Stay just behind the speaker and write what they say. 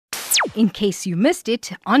in case you missed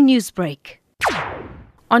it on Newsbreak.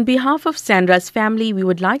 On behalf of Sandra's family, we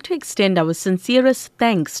would like to extend our sincerest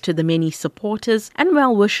thanks to the many supporters and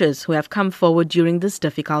well-wishers who have come forward during this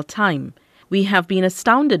difficult time. We have been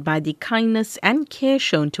astounded by the kindness and care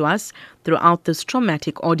shown to us throughout this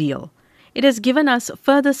traumatic ordeal. It has given us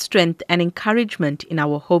further strength and encouragement in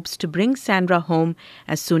our hopes to bring Sandra home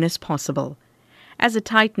as soon as possible. As a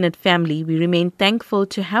tight-knit family, we remain thankful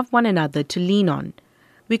to have one another to lean on.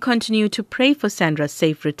 We continue to pray for Sandra's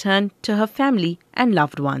safe return to her family and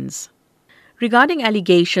loved ones. Regarding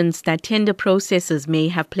allegations that tender processors may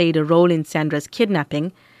have played a role in Sandra's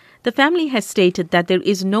kidnapping, the family has stated that there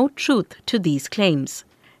is no truth to these claims.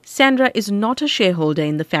 Sandra is not a shareholder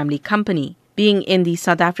in the family company. Being in the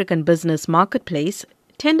South African business marketplace,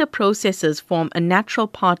 tender processors form a natural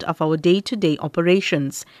part of our day-to-day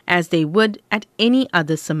operations, as they would at any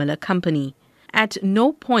other similar company. At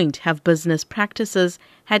no point have business practices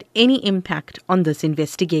had any impact on this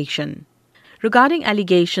investigation. Regarding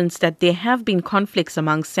allegations that there have been conflicts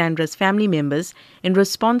among Sandra's family members in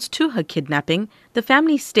response to her kidnapping, the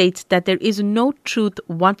family states that there is no truth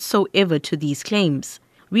whatsoever to these claims.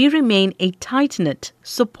 We remain a tight-knit,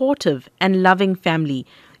 supportive and loving family,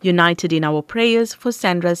 united in our prayers for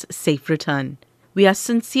Sandra's safe return. We are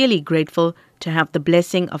sincerely grateful to have the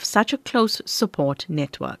blessing of such a close support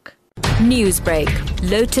network. Newsbreak,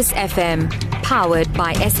 Lotus FM, powered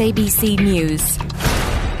by SABC News.